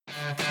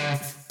Hello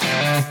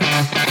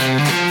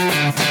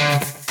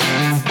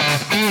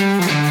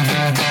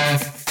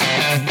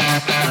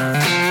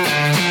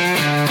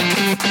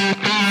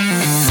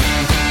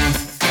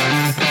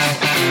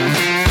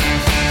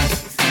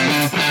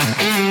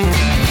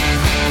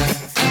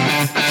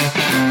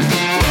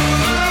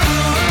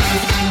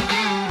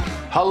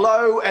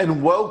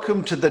and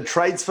welcome to the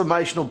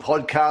Tradesformational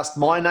podcast.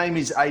 My name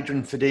is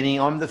Adrian Fedini.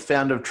 I'm the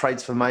founder of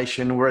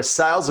Tradesformation. We're a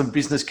sales and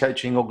business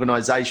coaching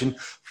organisation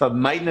for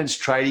maintenance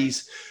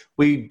tradies.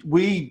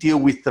 We deal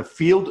with the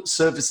field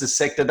services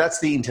sector. That's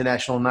the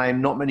international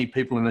name. Not many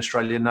people in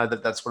Australia know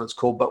that that's what it's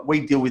called, but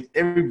we deal with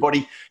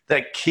everybody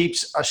that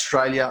keeps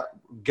Australia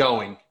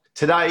going.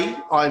 Today,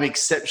 I'm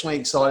exceptionally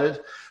excited.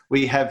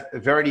 We have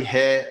Verity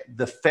Hare,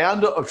 the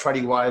founder of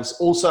Tradie Wives,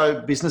 also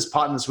business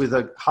partners with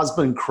her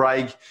husband,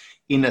 Craig,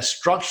 in a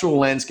structural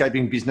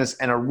landscaping business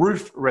and a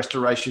roof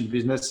restoration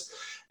business.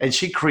 And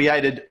she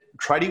created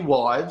Tradie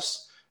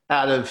Wives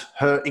out of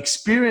her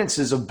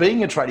experiences of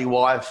being a tradie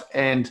wife.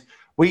 And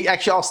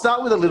I'll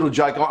start with a little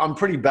joke. I'm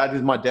pretty bad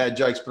with my dad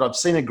jokes, but I've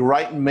seen a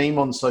great meme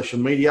on social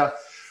media.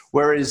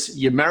 Whereas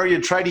you marry a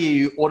tradie,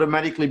 you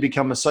automatically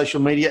become a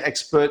social media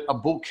expert, a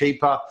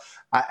bookkeeper,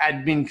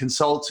 admin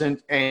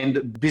consultant,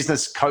 and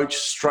business coach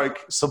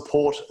stroke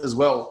support as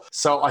well.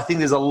 So I think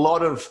there's a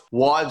lot of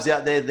wives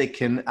out there that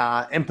can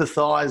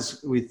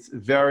empathize with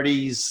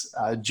Verity's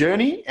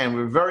journey, and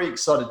we're very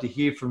excited to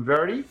hear from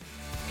Verity.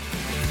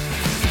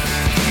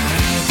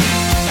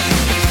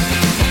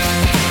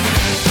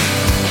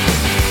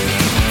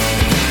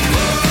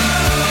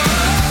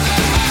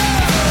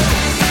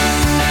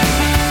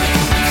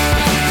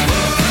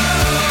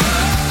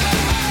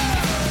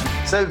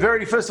 So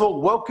Verity, first of all,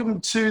 welcome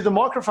to the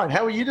microphone.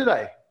 How are you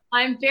today?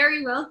 I'm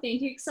very well,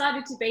 thank you.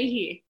 Excited to be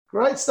here.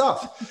 Great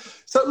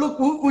stuff. So look,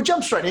 we'll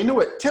jump straight into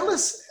it. Tell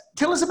us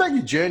about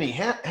your journey.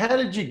 How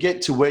did you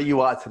get to where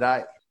you are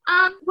today?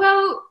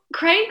 Well,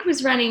 Craig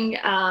was running,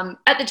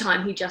 at the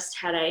time, he just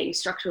had a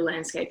structural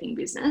landscaping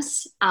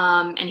business,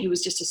 and he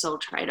was just a sole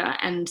trader.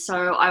 And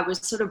so I was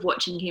sort of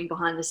watching him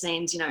behind the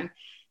scenes,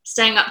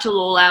 staying up till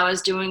all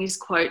hours, doing his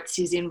quotes,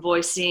 his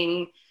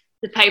invoicing.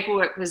 The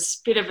paperwork was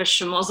a bit of a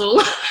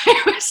schmozzle.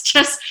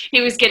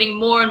 He was getting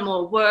more and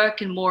more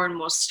work and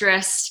more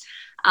stressed.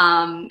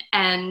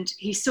 And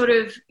he sort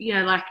of,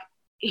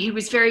 he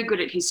was very good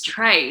at his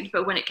trade,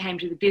 but when it came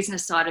to the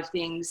business side of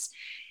things,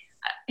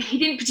 he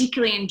didn't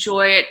particularly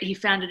enjoy it. He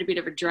found it a bit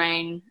of a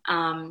drain,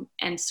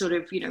 and sort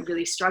of,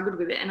 really struggled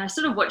with it. And I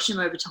sort of watched him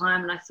over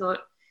time, and I thought,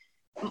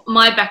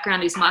 my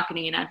background is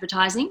marketing and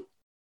advertising.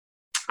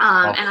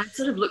 And I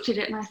sort of looked at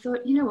it and I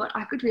thought, you know what,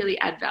 I could really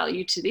add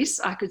value to this.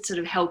 I could sort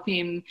of help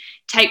him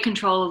take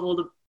control of all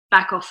the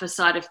back office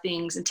side of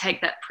things and take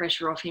that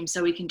pressure off him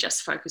so he can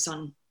just focus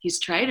on his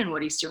trade and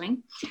what he's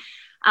doing.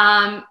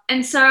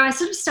 And so I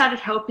sort of started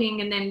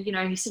helping, and then,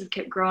 he sort of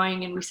kept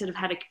growing, and we sort of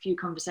had a few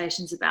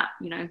conversations about,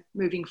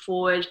 moving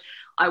forward.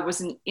 I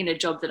wasn't in a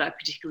job that I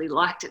particularly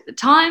liked at the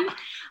time.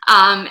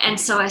 And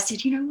so I said,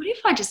 what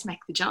if I just make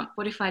the jump?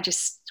 What if I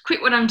just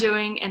quit what I'm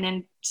doing and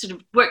then sort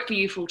of work for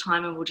you full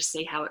time, and we'll just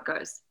see how it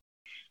goes.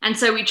 And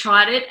so we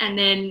tried it, and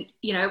then,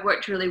 it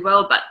worked really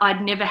well, but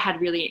I'd never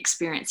had really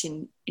experience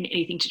in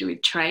anything to do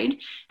with trade.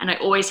 And I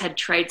always had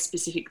trade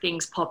specific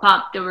things pop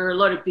up. There were a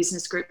lot of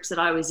business groups that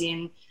I was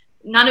in.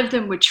 None of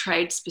them were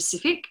trade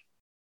specific.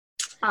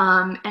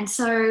 And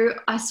so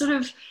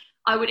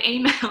I would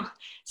email,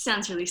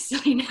 sounds really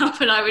silly now,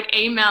 but I would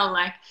email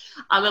like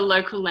other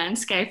local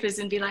landscapers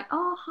and be like,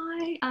 oh,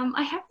 hi,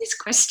 I have this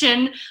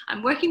question.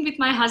 I'm working with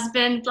my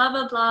husband, blah,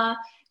 blah, blah.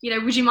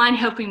 Would you mind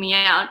helping me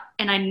out?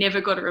 And I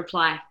never got a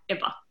reply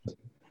ever.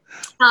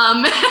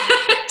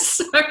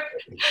 So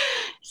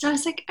I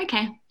was like,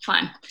 okay,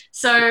 fine.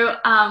 So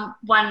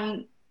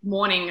one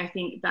morning, I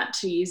think about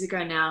 2 years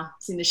ago now, I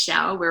was in the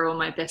shower where all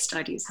my best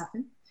ideas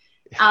happen.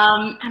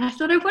 And I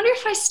thought, I wonder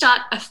if I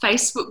start a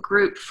Facebook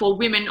group for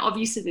women.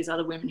 Obviously, there's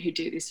other women who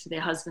do this for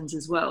their husbands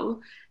as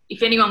well.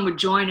 If anyone would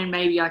join, and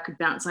maybe I could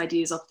bounce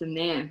ideas off them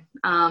there.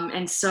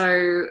 And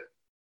so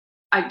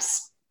I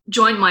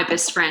joined my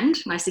best friend,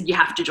 and I said, you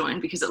have to join,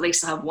 because at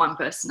least I have one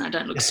person. I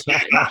don't look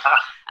stupid.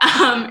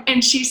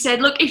 And she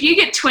said, look, if you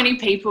get 20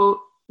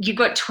 people, you've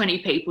got 20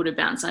 people to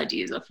bounce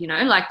ideas off,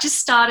 just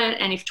start it.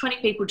 And if 20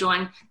 people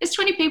join, there's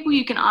 20 people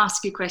you can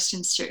ask your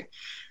questions to.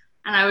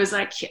 And I was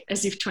like, yeah,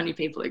 as if 20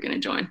 people are going to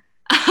join.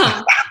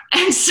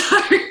 And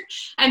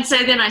so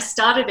then I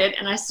started it,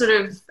 and I sort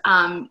of,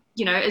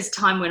 as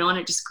time went on,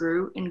 it just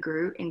grew and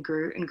grew and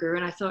grew and grew.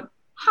 And I thought,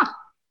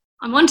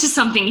 I'm onto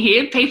something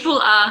here.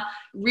 People are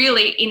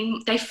really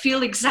they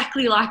feel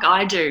exactly like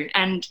I do.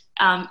 And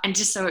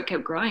just so it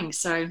kept growing.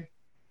 So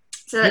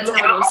that's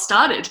how it all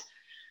started.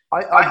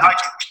 I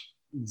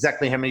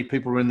exactly how many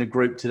people were in the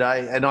group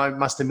today, and I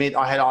must admit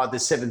I had either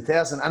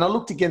 7,000, and I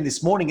looked again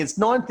this morning, it's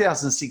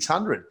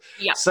 9,600.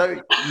 Yeah. So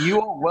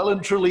you are well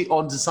and truly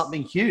onto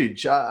something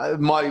huge.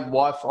 My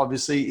wife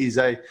obviously is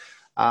a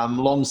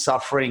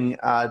long-suffering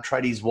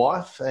tradie's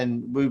wife,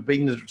 and we've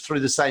been through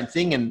the same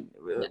thing, and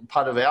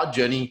part of our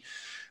journey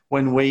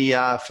when we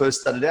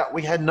first started out,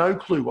 we had no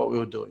clue what we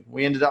were doing.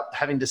 We ended up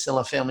having to sell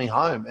a family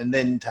home, and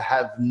then to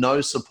have no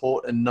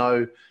support and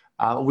no,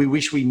 we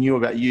wish we knew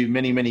about you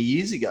many, many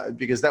years ago,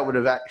 because that would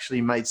have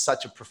actually made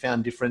such a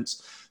profound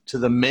difference to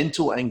the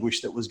mental anguish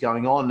that was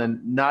going on.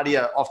 And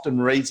Nadia often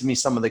reads me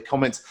some of the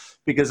comments,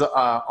 because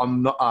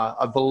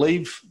I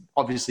believe,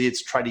 obviously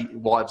it's tradie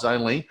wives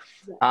only.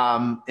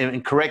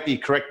 And correct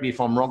me if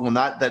I'm wrong on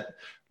that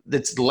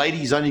that's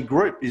ladies only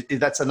group.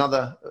 That's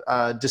another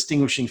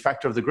distinguishing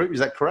factor of the group. Is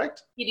that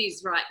correct? It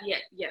is, right.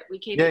 Yeah. We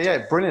keep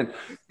Yeah, brilliant.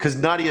 Because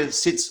Nadia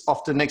sits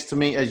often next to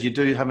me, as you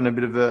do, having a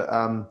bit of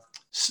a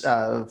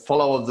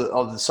follow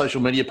of the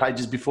social media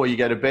pages before you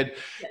go to bed.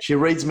 Yeah. She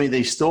reads me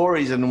these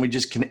stories, and we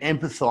just can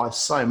empathize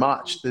so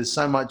much. There's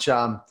so much,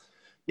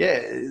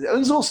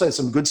 there's also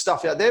some good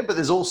stuff out there, but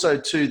there's also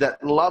too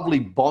that lovely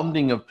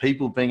bonding of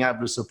people being able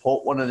to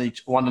support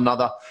one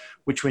another,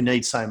 which we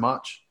need so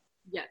much.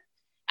 Yeah,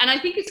 and I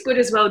think it's good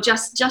as well,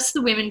 just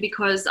the women,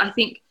 because I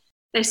think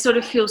they sort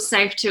of feel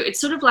safe to. It's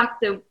sort of like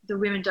the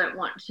women don't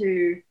want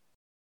to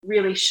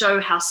really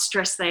show how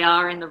stressed they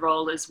are in the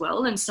role as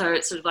well. And so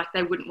it's sort of like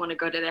they wouldn't want to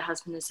go to their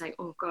husband and say,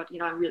 oh God,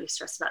 I'm really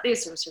stressed about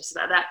this, or I'm stressed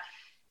about that.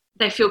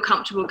 They feel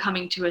comfortable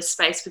coming to a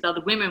space with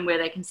other women where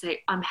they can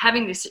say, I'm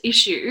having this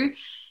issue,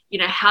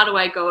 how do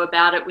I go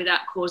about it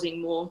without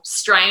causing more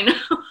strain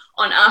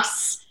on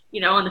us,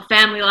 on the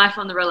family life,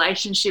 on the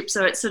relationship.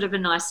 So it's sort of a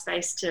nice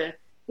space to,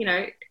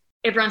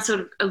 everyone's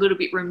sort of a little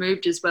bit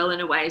removed as well in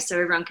a way, so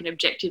everyone can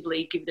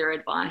objectively give their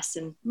advice,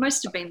 and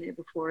most have been there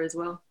before as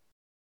well.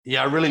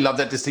 Yeah, I really love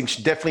that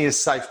distinction. Definitely a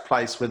safe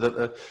place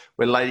where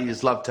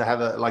ladies love to have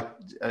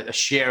a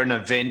share an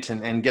event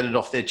and get it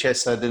off their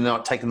chest, so they're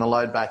not taking the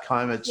load back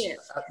home.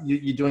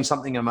 You're doing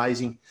something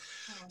amazing.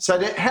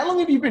 So how long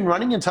have you been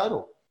running in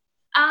total?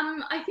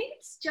 I think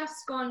it's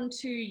just gone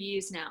 2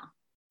 years now.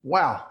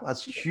 Wow,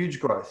 that's huge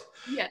growth.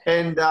 Yeah.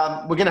 And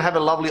we're going to have a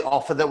lovely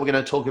offer that we're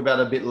going to talk about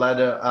a bit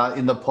later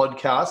in the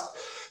podcast.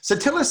 So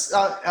tell us,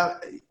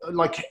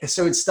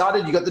 so it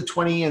started, you got the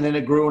 20 and then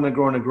it grew and it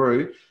grew and it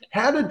grew.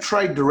 How did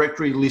trade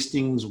directory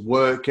listings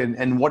work,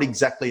 and what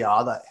exactly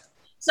are they?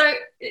 So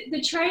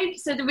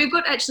we've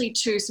got actually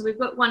two. So we've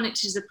got one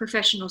which is a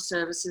professional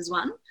services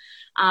one,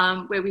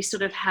 where we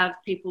sort of have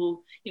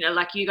people,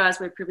 like you guys,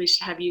 we're privileged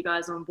to have you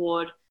guys on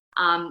board,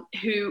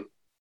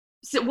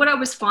 so what I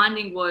was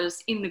finding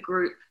was in the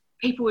group,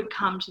 people would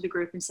come to the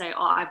group and say,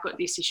 oh, I've got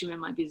this issue in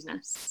my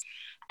business.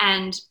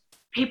 And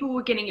people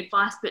were getting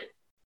advice, but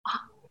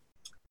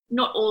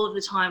not all of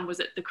the time was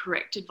it the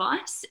correct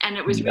advice. And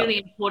it was really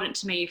important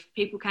to me, if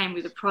people came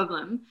with a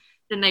problem,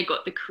 then they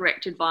got the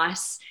correct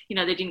advice. They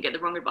didn't get the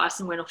wrong advice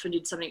and went off and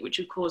did something which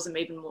would cause them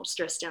even more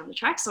stress down the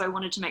track. So I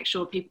wanted to make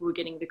sure people were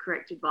getting the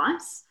correct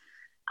advice.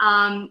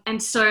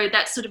 And so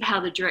that's sort of how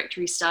the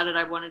directory started.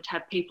 I wanted to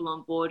have people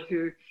on board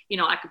who,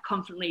 I could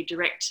confidently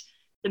direct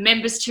the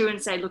members to and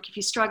say, look, if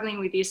you're struggling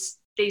with this,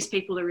 these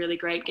people are really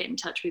great, get in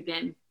touch with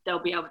them. They'll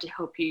be able to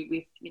help you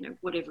with,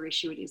 whatever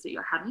issue it is that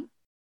you're having.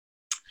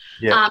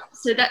 Yeah.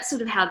 So that's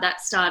sort of how that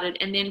started.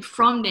 And then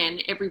from then,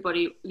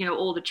 everybody,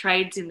 all the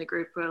trades in the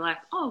group were like,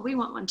 oh, we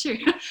want one too.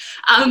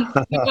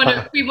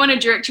 We want a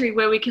directory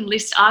where we can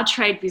list our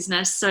trade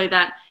business, so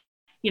that,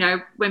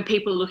 when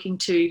people are looking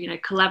to,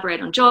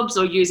 collaborate on jobs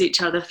or use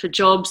each other for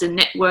jobs and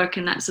network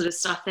and that sort of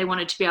stuff, they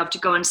wanted to be able to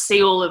go and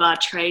see all of our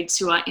trades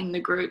who are in the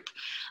group,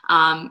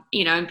 and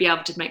be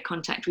able to make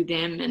contact with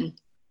them. And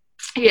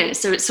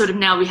so it's sort of,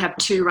 now we have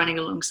two running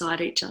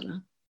alongside each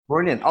other.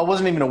 Brilliant. I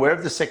wasn't even aware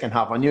of the second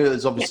half. I knew there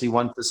was obviously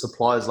one for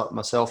suppliers like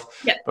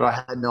myself, but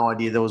I had no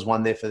idea there was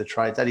one there for the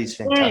trades. That is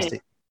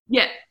fantastic.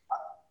 Yeah.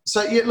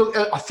 So, look,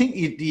 I think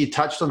you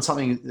touched on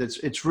something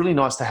it's really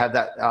nice to have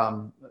that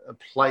a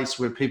place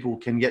where people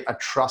can get a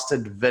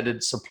trusted,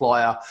 vetted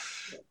supplier.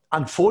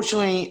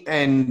 Unfortunately,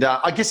 and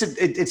I guess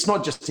it's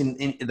not just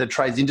in the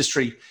trades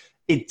industry,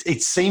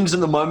 it seems in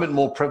the moment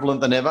more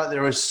prevalent than ever.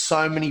 There are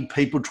so many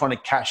people trying to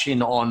cash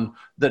in on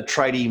the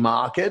tradie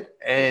market,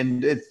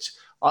 and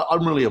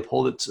I'm really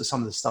appalled at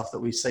some of the stuff that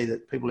we see,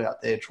 that people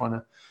out there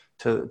trying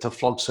to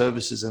flog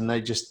services, and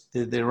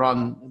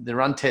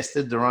they're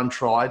untested, they're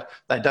untried,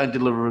 they don't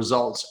deliver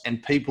results,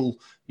 and people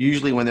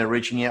usually, when they're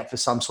reaching out for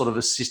some sort of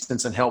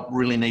assistance and help,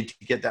 really need to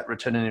get that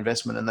return on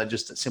investment, and they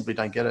just simply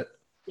don't get it.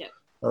 Yeah.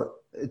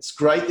 It's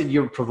great that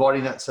you're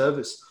providing that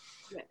service.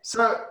 Yeah.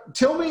 So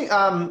tell me,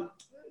 now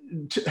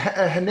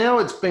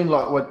it's been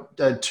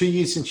 2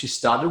 years since you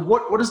started.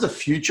 What does the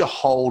future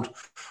hold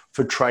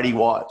for Tradie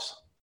Wives?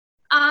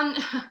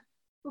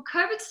 Well,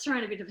 COVID's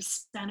thrown a bit of a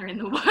spanner in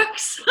the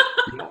works.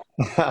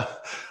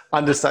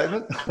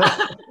 Understatement.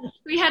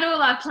 We had all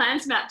our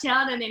plans mapped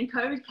out, and then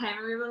COVID came,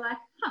 and we were like,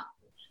 I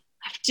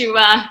have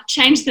to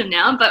change them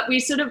now. But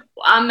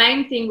our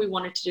main thing we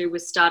wanted to do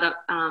was start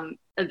up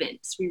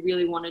events. We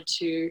really wanted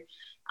to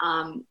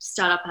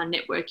start up our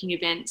networking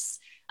events.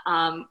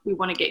 We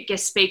want to get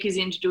guest speakers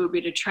in to do a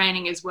bit of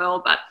training as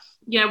well. But,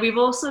 we've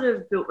all sort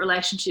of built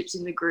relationships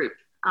in the group.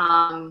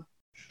 And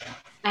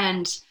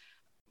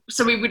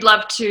so we would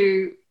love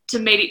to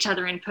meet each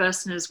other in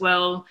person as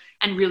well,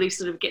 and really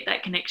sort of get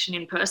that connection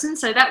in person.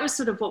 So that was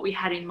sort of what we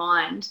had in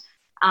mind.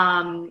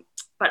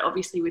 But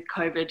obviously with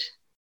COVID,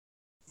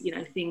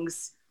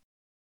 things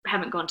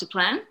haven't gone to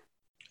plan.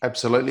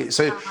 Absolutely.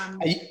 So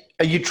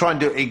are you trying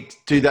to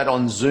do that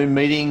on Zoom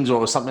meetings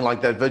or something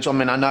like that virtual? I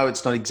mean, I know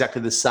it's not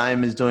exactly the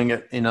same as doing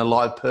it in a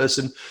live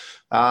person.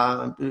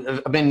 I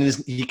mean,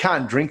 you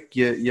can't drink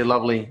your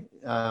lovely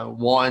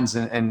wines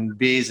and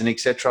beers and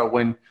etc.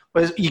 Well,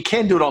 you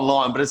can do it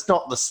online, but it's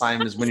not the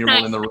same as when you're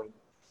all in the room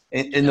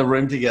in the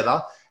room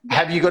together. Yeah.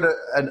 Have you got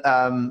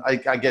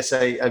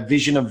a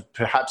vision of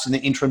perhaps in the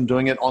interim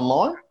doing it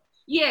online?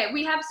 Yeah,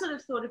 we have sort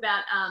of thought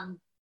about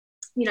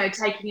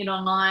taking it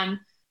online.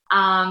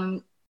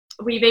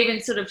 We've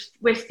even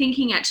we're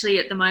thinking actually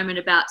at the moment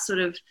about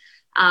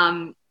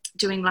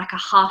doing like a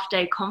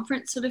half-day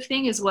conference sort of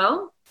thing as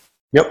well.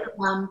 Yep.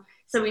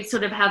 So we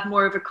sort of have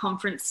more of a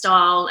conference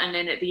style, and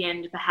then at the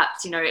end,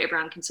 perhaps,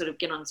 everyone can sort of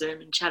get on Zoom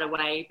and chat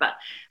away. But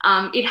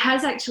it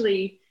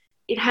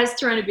has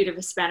thrown a bit of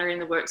a spanner in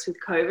the works with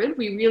COVID.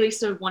 We really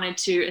sort of wanted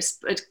to, as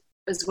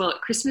well at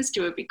Christmas,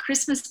 do a big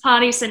Christmas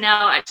party. So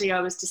now actually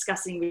I was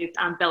discussing with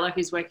Bella,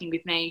 who's working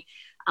with me,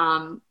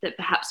 that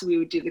perhaps we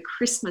would do the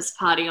Christmas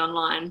party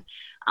online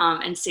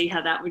and see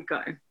how that would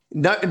go.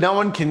 No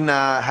one can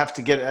have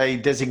to get a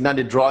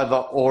designated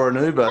driver or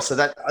an Uber.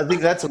 So I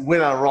think that's a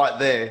winner right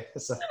there.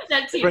 So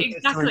that's it,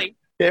 exactly.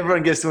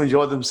 Everyone gets to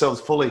enjoy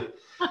themselves fully.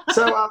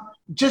 So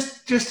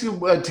just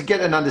to get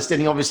an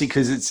understanding, obviously,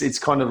 because it's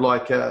kind of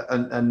like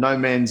a no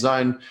man's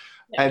zone,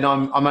 yeah. And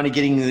I'm only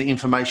getting the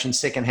information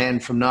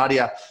secondhand from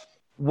Nadia.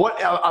 What,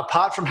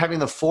 apart from having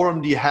the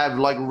forum, do you have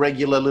like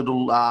regular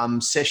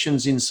little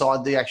sessions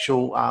inside the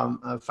actual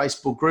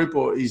Facebook group,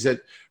 or is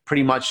it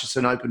pretty much just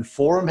an open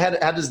forum?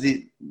 How does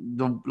the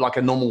like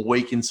a normal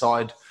week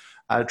inside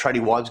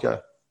Tradie Wives go?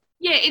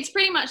 Yeah, it's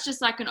pretty much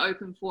just like an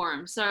open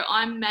forum. So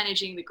I'm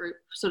managing the group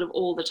sort of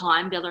all the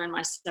time, Bella and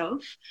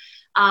myself.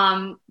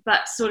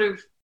 But sort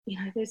of,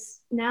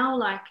 there's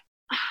now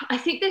I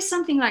think there's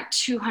something like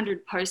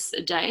 200 posts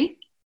a day.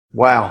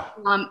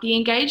 Wow. The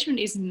engagement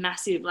is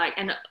massive.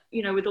 And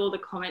with all the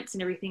comments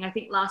and everything, I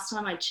think last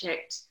time I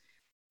checked,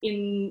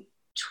 in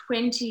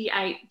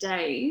 28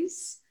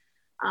 days,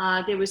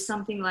 there was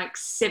something like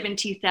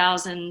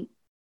 70,000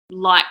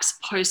 likes,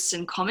 posts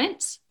and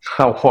comments.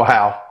 Oh,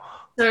 wow.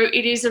 So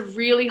it is a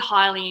really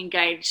highly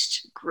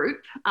engaged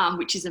group,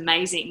 which is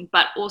amazing.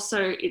 But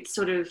also it's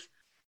sort of,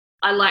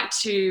 I like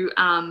to,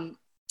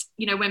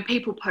 when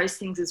people post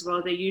things as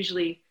well, they're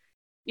usually,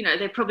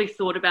 they've probably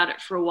thought about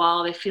it for a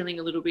while. They're feeling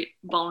a little bit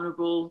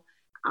vulnerable.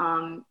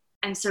 And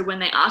so when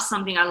they ask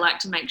something, I like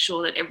to make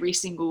sure that every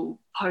single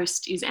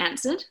post is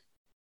answered.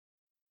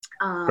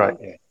 Right.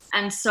 Yeah.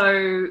 And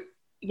so,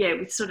 yeah,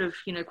 with sort of,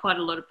 quite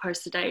a lot of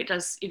posts a day,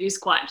 it is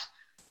quite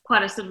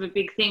a sort of a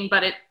big thing,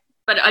 but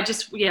I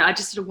just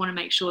sort of want to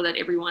make sure that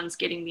everyone's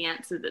getting the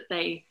answer that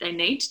they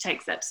need to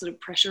take that sort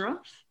of pressure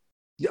off.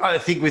 I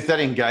think with that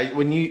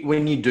when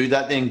you do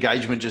that, the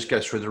engagement just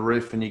goes through the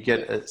roof, and you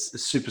get a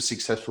super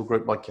successful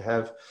group like you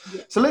have.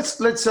 Yeah. So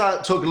let's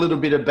talk a little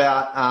bit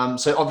about.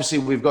 So obviously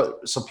we've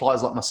got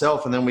suppliers like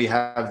myself, and then we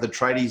have the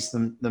tradies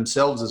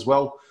themselves as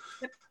well.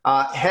 Yep.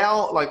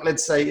 How,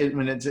 let's say, I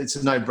mean, it's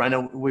a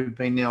no-brainer. We've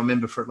been now a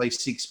member for at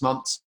least 6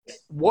 months.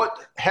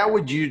 How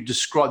would you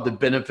describe the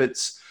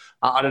benefits?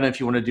 I don't know if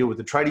you want to deal with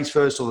the tradies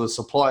first or the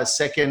suppliers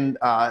second.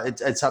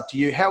 It's up to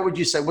you. How would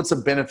you say, what's the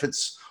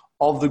benefits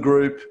of the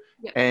group?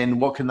 Yep. And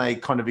what can they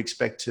kind of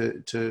expect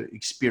to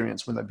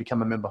experience when they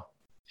become a member?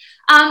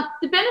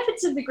 The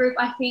benefits of the group,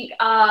 I think,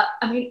 are,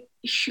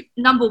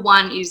 number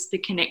one is the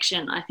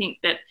connection. I think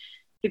that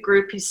the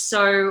group is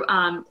so,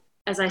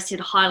 as I said,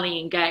 highly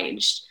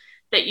engaged,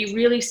 that you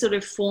really sort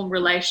of form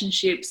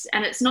relationships.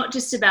 And it's not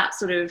just about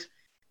sort of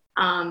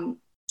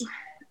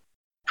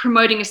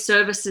promoting a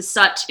service as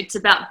such. It's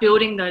about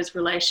building those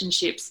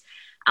relationships.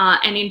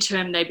 And in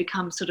turn, they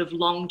become sort of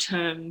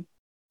long-term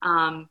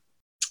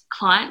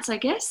clients, I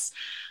guess.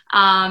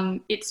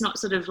 It's not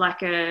sort of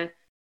like a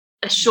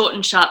short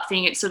and sharp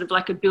thing. It's sort of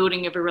like a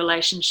building of a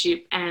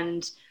relationship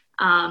and,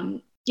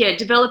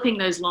 developing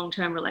those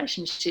long-term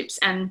relationships.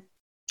 And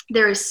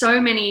there are so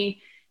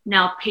many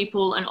now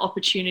people and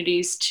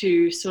opportunities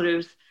to sort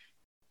of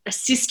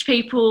assist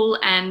people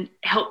and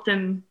help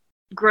them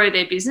grow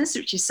their business,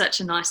 which is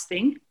such a nice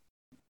thing.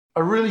 I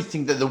really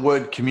think that the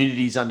word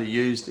community is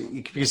underused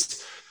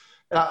because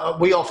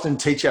we often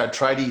teach our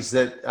tradies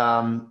that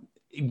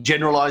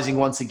generalizing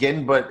once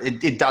again, but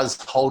it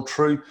does hold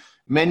true.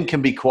 Men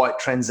can be quite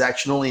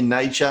transactional in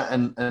nature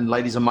and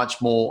ladies are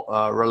much more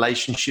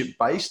relationship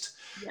based.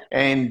 Yeah.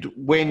 And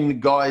when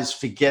guys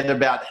forget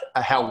about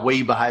how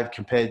we behave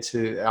compared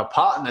to our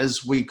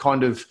partners, we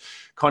kind of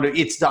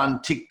it's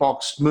done, tick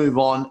box, move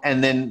on.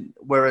 And then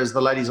whereas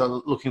the ladies are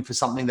looking for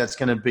something that's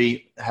going to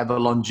have a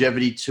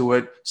longevity to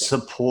it,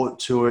 support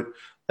to it,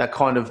 that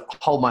kind of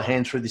hold my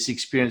hand through this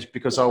experience,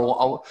 because I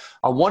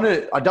don't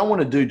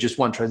want to do just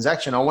one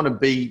transaction. I want to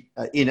be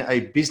in a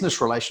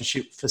business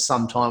relationship for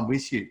some time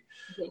with you.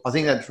 Yes. I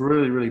think that's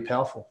really, really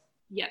powerful.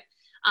 Yeah.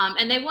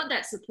 And they want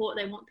that support.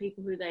 They want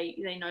people who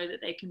they know that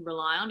they can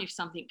rely on if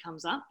something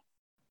comes up.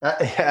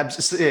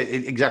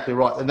 Absolutely, exactly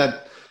right. And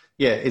that,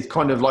 Yeah, it's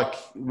kind of like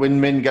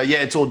when men go, yeah,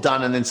 it's all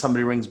done, and then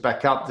somebody rings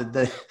back up that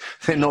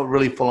they're not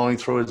really following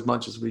through as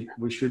much as we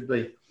should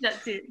be.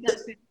 That's it.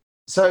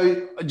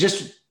 So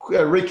just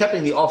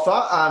recapping the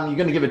offer, you're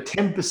going to give a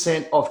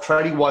 10% off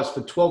Tradie Wives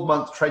for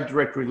 12-month trade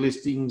directory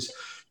listings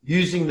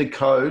using the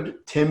code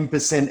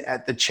 10%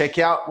 at the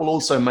checkout. We'll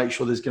also make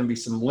sure there's going to be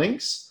some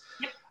links.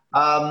 Yep.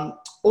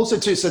 Also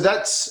too, so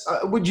that's,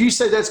 would you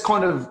say that's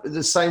kind of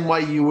the same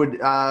way you would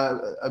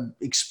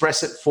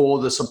express it for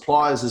the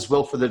suppliers as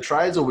well for the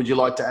trades, or would you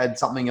like to add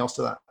something else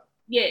to that?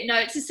 Yeah, no,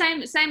 it's the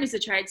same as the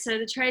trades. So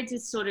the trades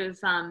is sort of,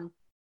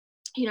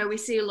 we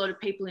see a lot of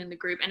people in the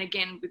group, and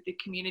again, with the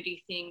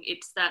community thing,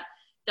 it's that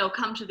they'll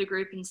come to the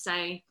group and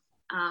say,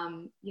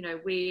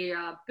 we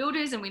are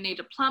builders and we need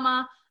a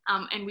plumber,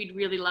 and we'd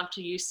really love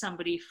to use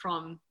somebody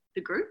from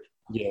the group.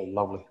 Yeah,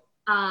 lovely.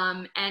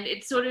 And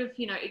it's sort of,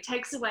 it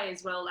takes away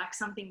as well, like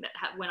something that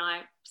when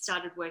I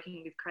started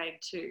working with Craig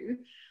too,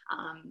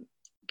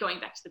 going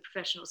back to the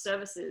professional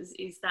services,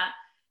 is that,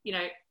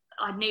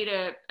 I'd need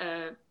a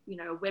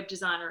web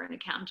designer, an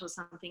accountant or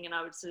something, and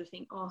I would sort of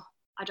think, oh,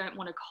 I don't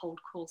want to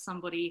cold call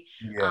somebody.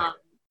 Yeah.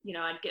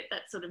 I'd get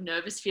that sort of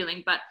nervous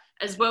feeling. But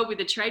as well with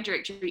the trade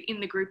directory in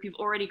the group, you've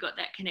already got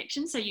that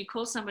connection. So you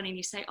call somebody and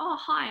you say, oh,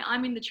 hi,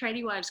 I'm in the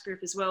Tradie Wives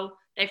group as well.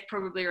 They've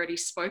probably already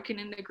spoken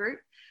in the group.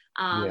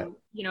 And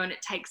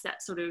it takes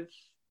that sort of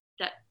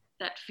that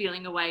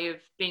feeling away of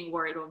being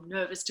worried or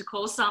nervous to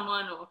call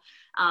someone, or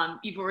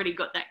you've already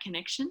got that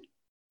connection.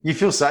 You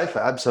feel safer,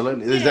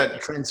 absolutely. There's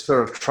that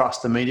transfer of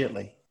trust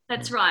immediately.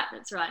 That's right.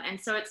 And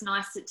so it's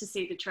nice to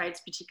see the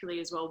trades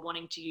particularly as well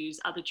wanting to use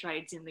other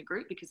trades in the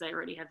group because they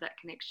already have that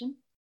connection.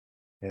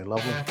 Yeah,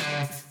 lovely.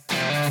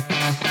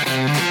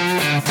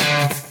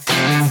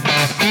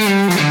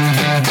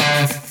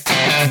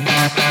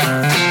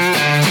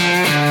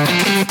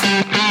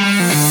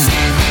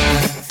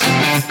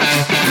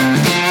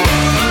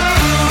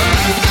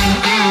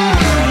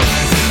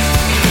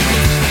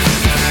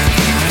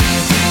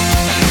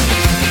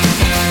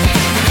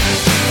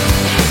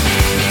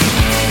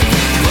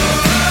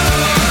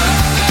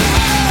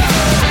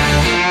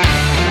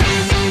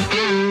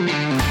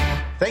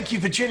 Thank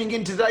you for tuning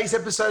in to today's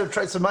episode of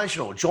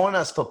Transformational. Join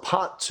us for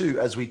part 2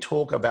 as we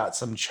talk about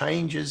some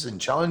changes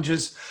and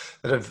challenges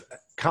that have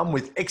come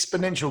with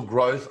exponential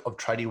growth of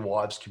Tradie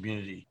Wives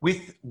community.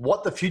 With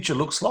what the future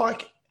looks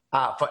like,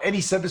 for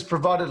any service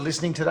provider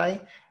listening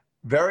today,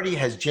 Verity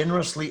has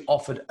generously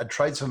offered a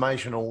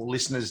Transformational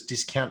listeners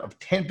discount of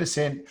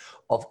 10%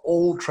 of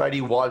all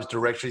Tradie Wives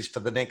directories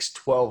for the next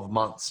 12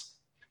 months.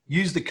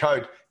 Use the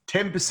code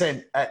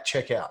 10% at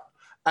checkout.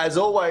 As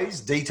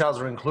always, details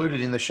are included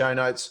in the show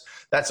notes.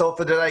 That's all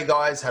for today,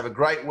 guys. Have a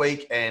great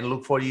week and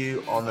look forward to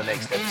you on the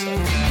next episode.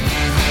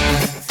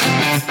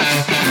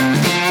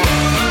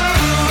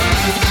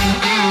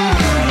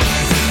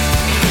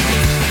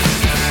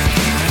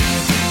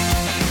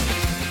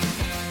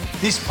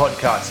 This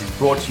podcast is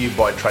brought to you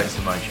by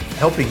Tradesformation,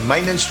 helping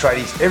maintenance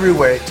tradies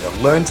everywhere to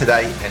learn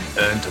today and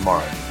earn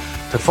tomorrow.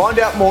 To find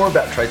out more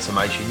about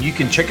Tradesformation, you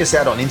can check us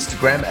out on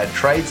Instagram at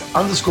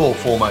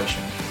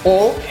trades_formation.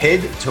 Or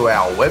head to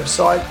our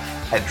website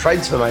at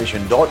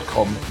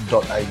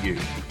tradesformation.com.au.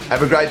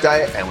 Have a great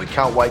day, and we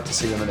can't wait to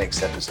see you in the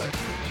next episode.